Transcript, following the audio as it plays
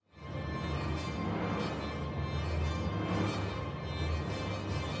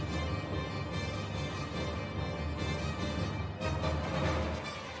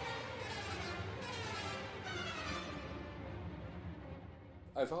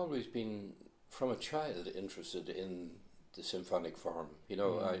I've always been, from a child, interested in the symphonic form.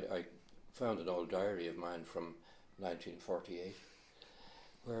 I found an old diary of mine from 1948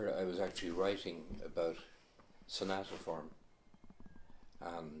 where I was actually writing about sonata form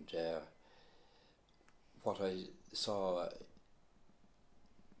and what I saw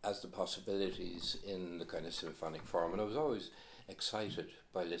as the possibilities in the kind of symphonic form. And I was always excited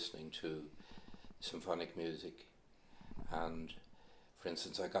by listening to symphonic music. And for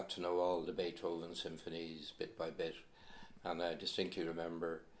instance, I got to know all the Beethoven symphonies bit by bit, and I distinctly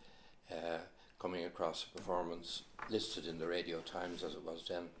remember coming across a performance listed in the Radio Times, as it was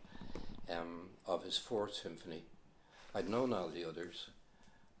then, of his Fourth Symphony. I'd known all the others,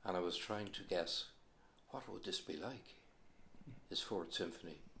 and I was trying to guess, what would this be like, his Fourth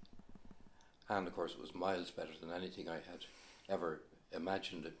Symphony? And of course it was miles better than anything I had ever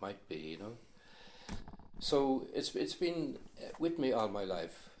imagined it might be, So it's been with me all my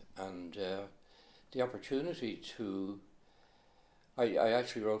life, and the opportunity to... I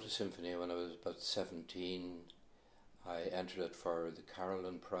actually wrote a symphony when I was about 17. I entered it for the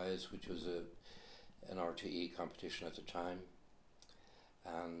Carolyn Prize, which was an RTE competition at the time,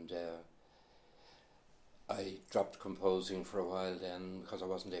 and I dropped composing for a while then because I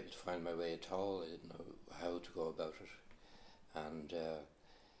wasn't able to find my way at all. I didn't know how to go about it, and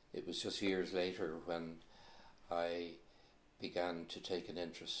it was just years later when I began to take an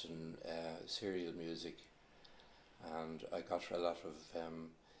interest in serial music, and I got a lot of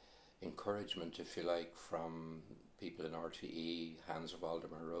encouragement, if you like, from people in RTE, Hans of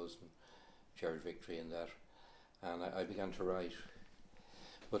Waldemar Rosen, Gerard Victory and that, and I began to write.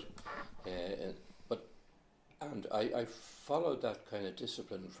 But I followed that kind of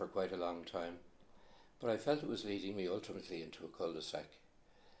discipline for quite a long time, but I felt it was leading me ultimately into a cul-de-sac,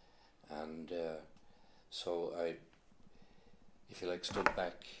 and so I, if you like, stood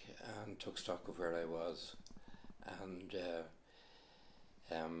back and took stock of where I was, and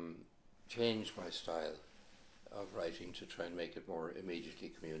changed my style of writing to try and make it more immediately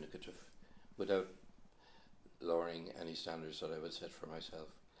communicative without lowering any standards that I would set for myself.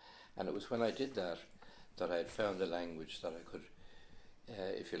 And it was when I did that I had found a language that I could,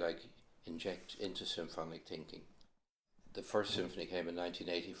 if you like, inject into symphonic thinking. The first symphony came in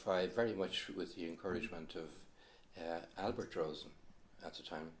 1985, very much with the encouragement of Albert Rosen at the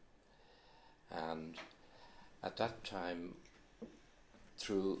time. And at that time,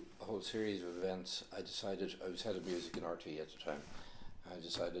 through a whole series of events, I decided, I was head of music in RTE at the time, I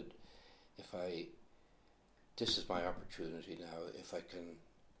decided this is my opportunity now, if I can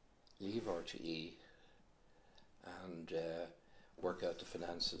leave RTE and work out the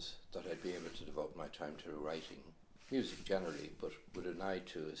finances, that I'd be able to devote my time to writing music generally, but with an eye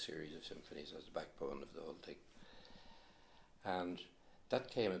to a series of symphonies as the backbone of the whole thing. And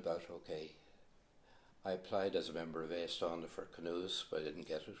that came about okay. I applied as a member of Aestána for Canoes, but I didn't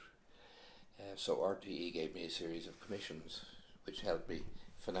get it. So RTE gave me a series of commissions, which helped me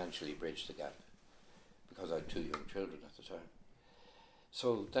financially bridge the gap, because I had 2 young children at the time.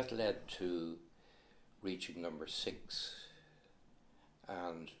 So that led to reaching number 6,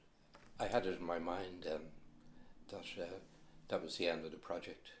 and I had it in my mind then that that was the end of the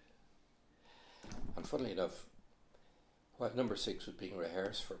project. And funnily enough, while number 6 was being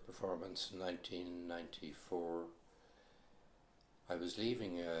rehearsed for performance in 1994, I was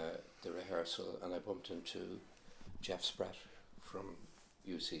leaving the rehearsal and I bumped into Jeff Spratt from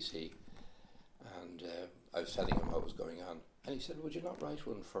UCC, and I was telling him what was going on, and he said, would you not write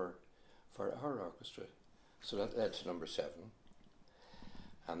one for our orchestra? So that led to number 7,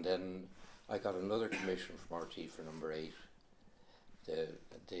 and then I got another commission from RT for number 8.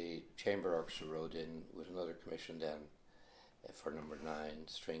 The Chamber Orchestra rode in with another commission then for number 9,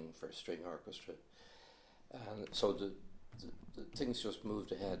 string orchestra, and so the things just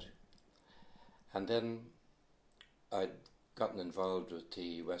moved ahead. And then I'd gotten involved with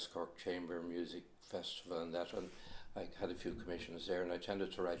the West Cork Chamber Music Festival and that, and I had a few commissions there, and I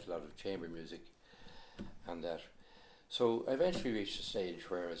tended to write a lot of chamber music and that. So I eventually reached a stage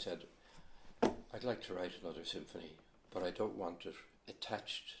where I said, I'd like to write another symphony, but I don't want it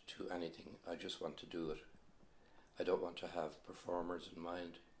attached to anything. I just want to do it. I don't want to have performers in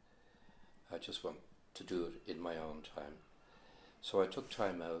mind. I just want to do it in my own time. So I took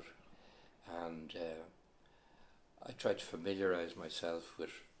time out, and I tried to familiarise myself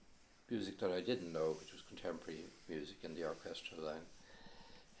with music that I didn't know, which was contemporary music in the orchestral line,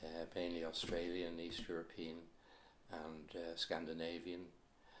 mainly Australian, East European and Scandinavian.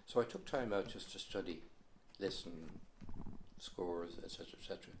 So I took time out just to study, listen, scores, etc.,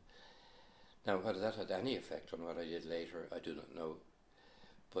 etc. Now, whether that had any effect on what I did later, I do not know.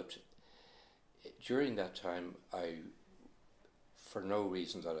 But during that time, for no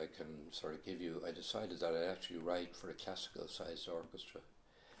reason that I can sort of give you, I decided that I'd actually write for a classical-sized orchestra,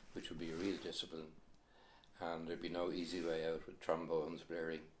 which would be a real discipline, and there'd be no easy way out with trombones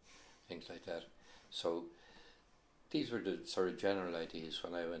blaring, things like that. So these were the sort of general ideas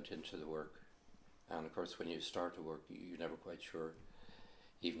when I went into the work. And of course, when you start a work, you're never quite sure,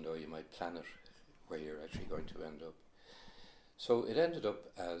 even though you might plan it, where you're actually going to end up. So it ended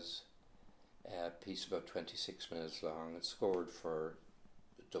up as a piece about 26 minutes long. It's scored for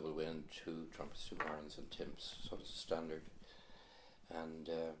double wind, 2 trumpets, 2 horns and timps, so it's standard. And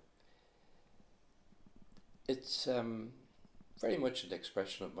it's very much an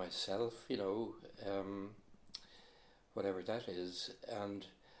expression of myself, whatever that is. And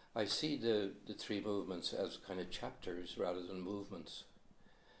I see the 3 movements as kind of chapters rather than movements,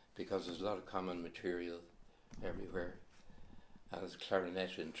 because there's a lot of common material everywhere. And there's a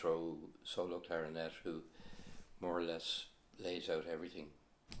clarinet intro, solo clarinet, who more or less lays out everything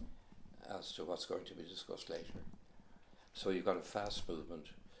as to what's going to be discussed later. So you've got a fast movement,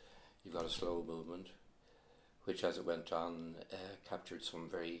 you've got a slow movement, which as it went on captured some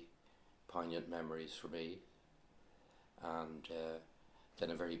very poignant memories for me, and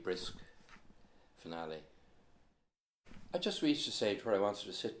then a very brisk finale. I just reached a stage where I wanted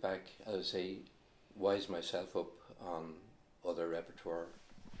to sit back, as I say, wise myself up on other repertoire,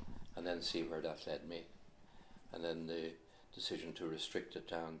 and then see where that led me. And then the decision to restrict it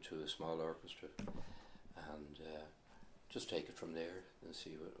down to a small orchestra, and just take it from there and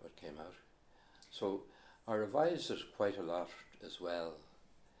see what came out. So I revised it quite a lot as well,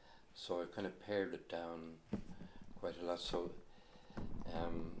 so I kind of pared it down quite a lot. So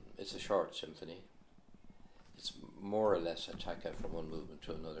it's a short symphony. It's more or less a tacka from one movement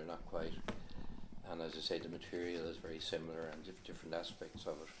to another, not quite. And as I say, the material is very similar and different aspects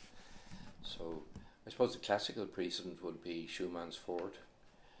of it. So I suppose the classical precedent would be Schumann's Fort,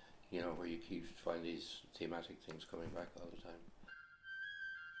 where you find these thematic things coming back all the time.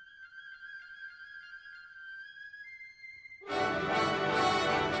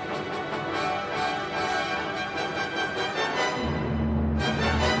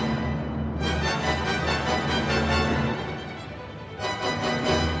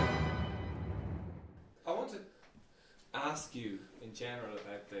 Ask you in general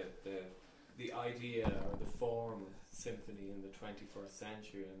about the idea or the form of symphony in the 21st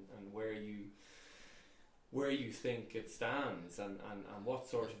century, and where you think it stands, and what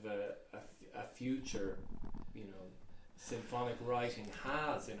sort of a future symphonic writing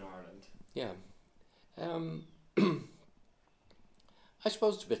has in Ireland. Yeah, I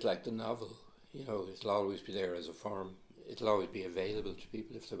suppose it's a bit like the novel. It'll always be there as a form. It'll always be available to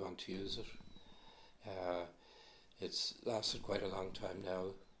people if they want to use it. It's lasted quite a long time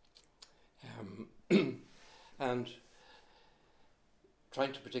now. And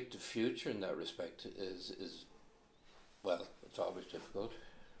trying to predict the future in that respect is it's always difficult.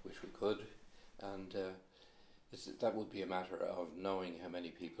 Wish we could. And that would be a matter of knowing how many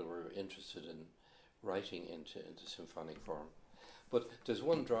people were interested in writing into symphonic form. But there's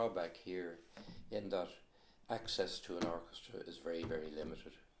one drawback here, in that access to an orchestra is very, very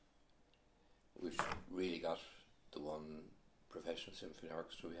limited. We've really got the one professional symphony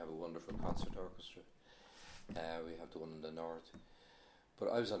orchestra. We have a wonderful concert orchestra. We have the one in the north. But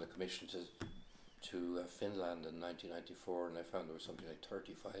I was on a commission to Finland in 1994, and I found there was something like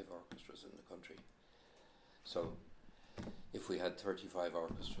 35 orchestras in the country. So if we had 35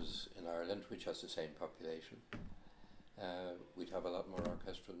 orchestras in Ireland, which has the same population, we'd have a lot more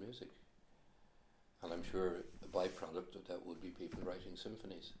orchestral music. And I'm sure a byproduct of that would be people writing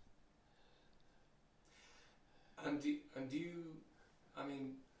symphonies. And do you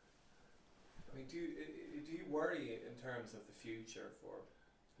worry in terms of the future for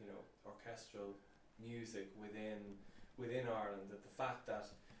orchestral music within Ireland, that the fact that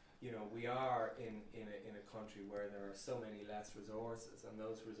we are in a country where there are so many less resources, and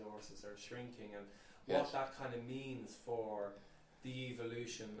those resources are shrinking, and yes, what that kind of means for the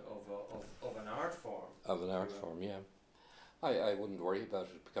evolution of an art form? Of an art form, yeah. I wouldn't worry about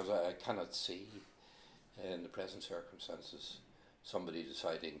it, because I cannot see in the present circumstances somebody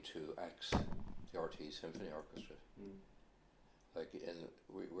deciding to axe the RT Symphony Orchestra.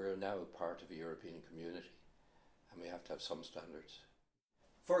 We're now part of a European community, and we have to have some standards.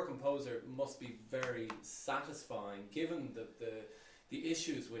 For a composer, it must be very satisfying, given the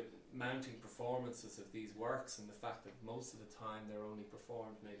issues with mounting performances of these works, and the fact that most of the time they're only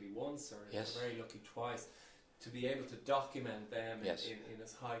performed maybe once, or yes, very lucky twice, to be able to document them yes, in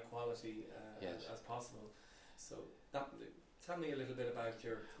as high quality yes, as possible. So that Tell me a little bit about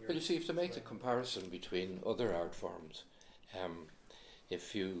your well, you see, if to make the comparison between other art forms,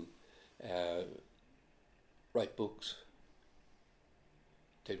 if you write books,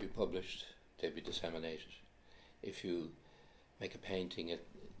 they'll be published, they'll be disseminated. If you make a painting, it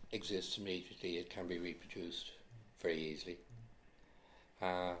exists immediately, it can be reproduced very easily.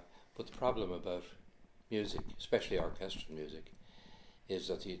 But the problem about music, especially orchestral music, is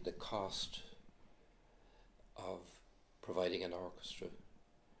that the cost of providing an orchestra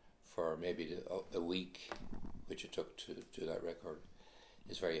for maybe a week, which it took to do that record,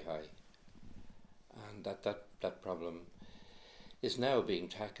 is very high. And that problem is now being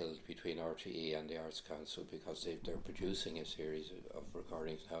tackled between RTE and the Arts Council, because they're producing a series of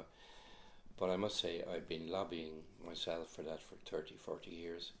recordings now. But I must say, I've been lobbying myself for that for 30, 40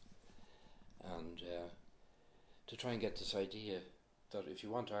 years. And to try and get this idea that if you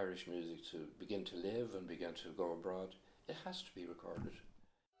want Irish music to begin to live and begin to go abroad, it has to be recorded.